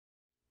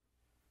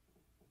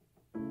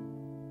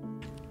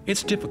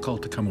It's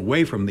difficult to come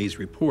away from these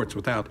reports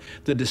without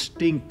the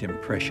distinct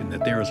impression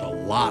that there is a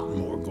lot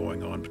more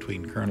going on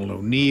between Colonel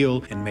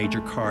O'Neill and Major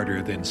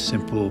Carter than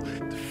simple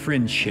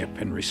friendship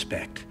and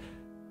respect.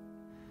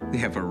 They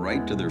have a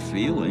right to their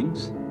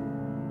feelings.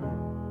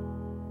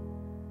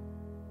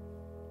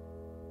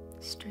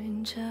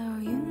 Strange how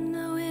you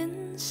know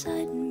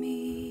inside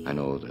me. I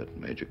know that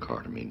Major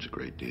Carter means a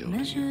great deal to you.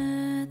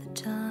 Measure the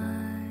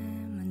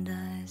time and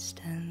I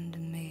stand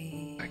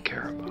amazed. I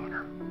care about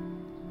her.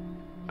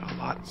 A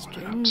lot more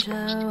than I'm Strange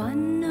supposed how to. I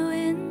know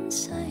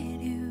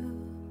inside you.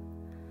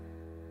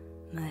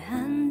 My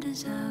hand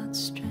is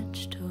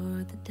outstretched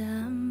toward the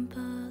damp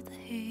of the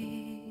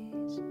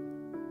haze.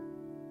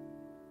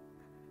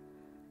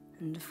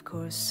 And of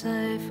course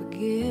I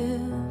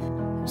forgive.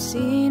 I've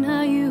seen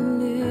how you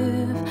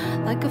live.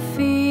 Like a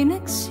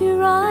phoenix you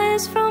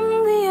rise from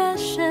the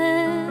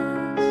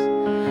ashes.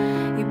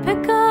 You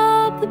pick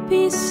up the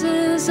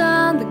pieces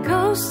and the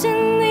ghost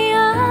in the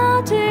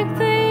attic.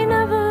 They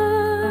never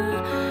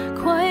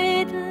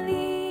quite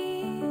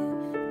leave.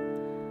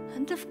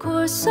 And of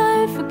course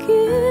I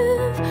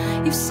forgive.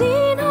 You've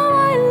seen how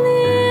I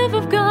live.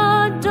 I've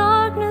got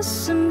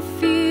darkness and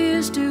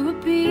fears to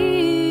appease.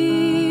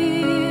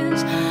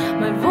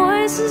 My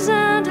voices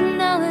and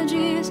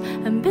analogies,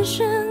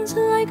 ambitions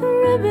like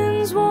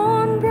ribbons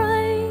worn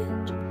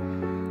bright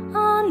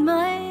on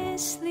my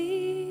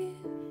sleeve.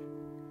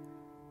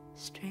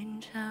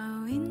 Strange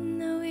how we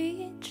know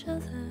each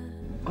other.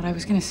 What I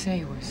was gonna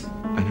say was...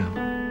 I know.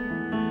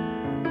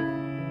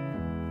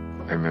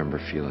 I remember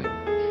feeling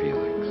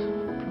feelings.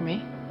 For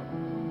me?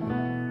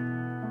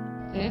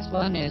 This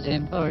one is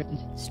important.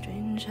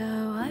 Strange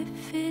how I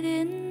fit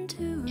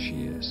into She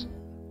you. is.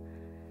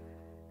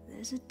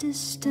 There's a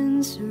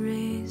distance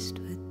erased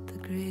with the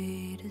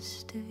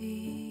greatest of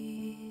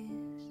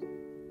ease.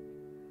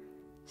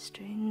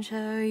 Strange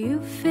how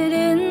you fit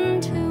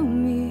into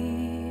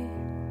me.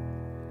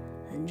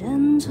 A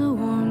gentle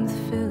warmth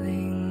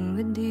filling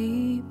the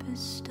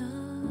deepest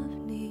of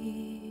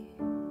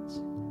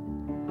needs.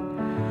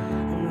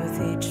 And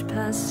with each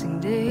passing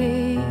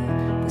day,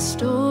 the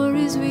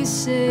stories we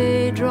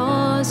say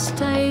draw us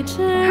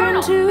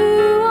tighter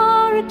to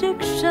our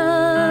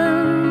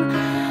addiction.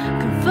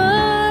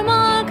 Confirm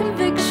our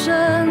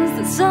convictions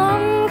that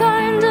some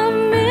kind of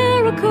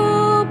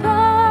miracle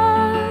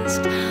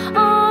passed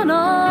on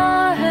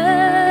our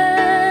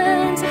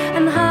heads.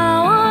 And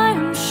how I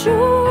am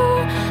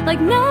sure, like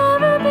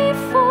never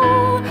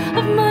before,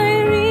 of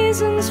my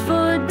reasons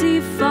for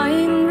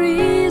defying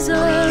reason.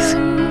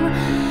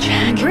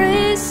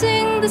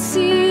 Embracing the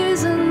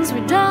seasons,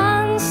 we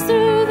dance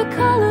through the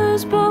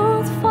colors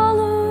both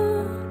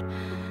followed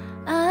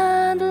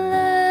and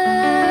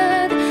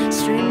led.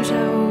 Strange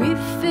how we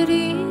fit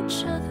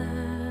each other.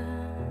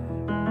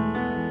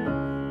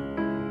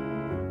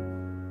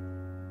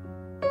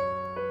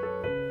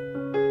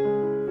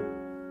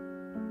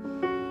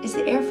 Is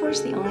the Air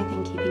Force the only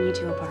thing keeping you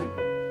two apart?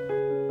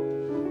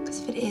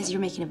 Because if it is,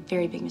 you're making a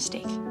very big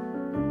mistake.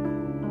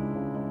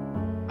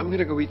 I'm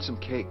gonna go eat some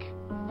cake.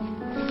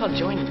 I think I'll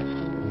join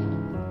you.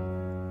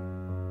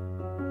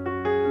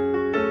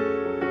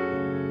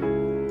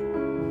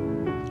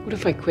 What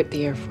if I quit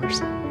the Air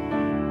Force?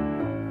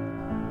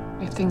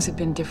 If things had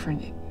been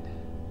different,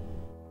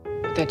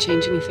 would that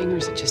change anything, or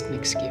is it just an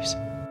excuse?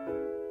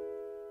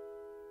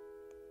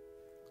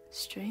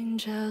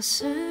 Strange how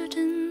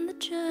certain the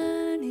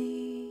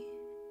journey.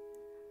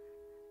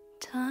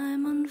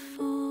 Time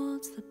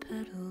unfolds the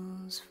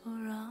petals for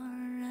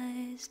our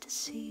eyes to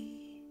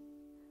see.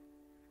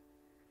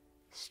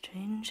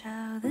 Strange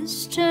how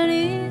this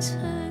journey's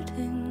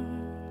hurting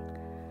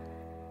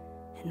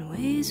in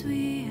ways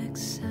we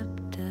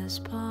accept as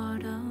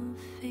part of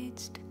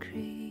fate's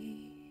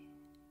decree.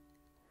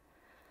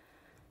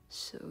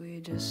 So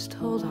we just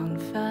hold on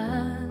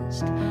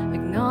fast,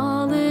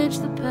 acknowledge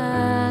the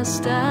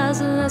past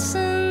as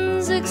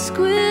lessons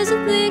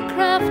exquisitely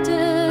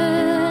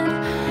crafted,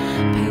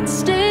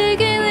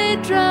 painstakingly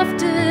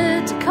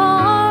drafted to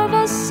carve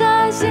us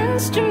as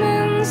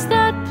instruments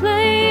that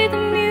play the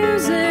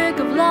music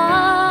of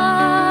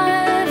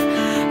life.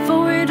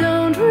 For we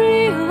don't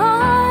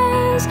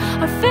realize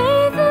our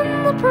faith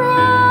in the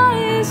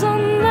prize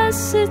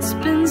unless it's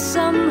been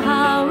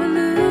somehow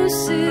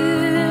elusive.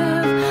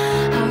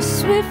 How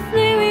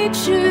swiftly we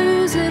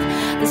choose it,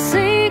 the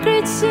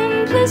sacred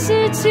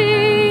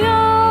simplicity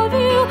of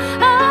you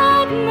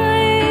at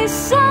my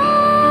side.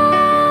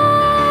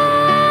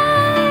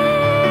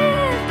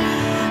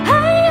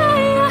 Hey,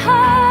 hey,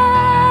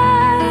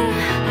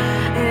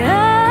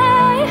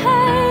 hey,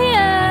 hey,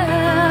 yeah.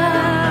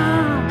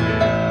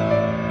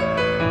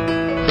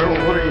 Colonel,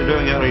 what are you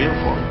doing out of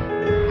uniform?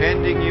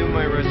 Handing you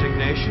my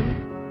resignation.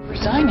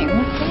 Resigning?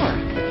 What for?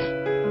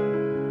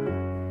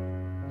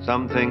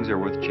 Some things are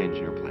worth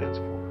changing your plans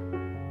for.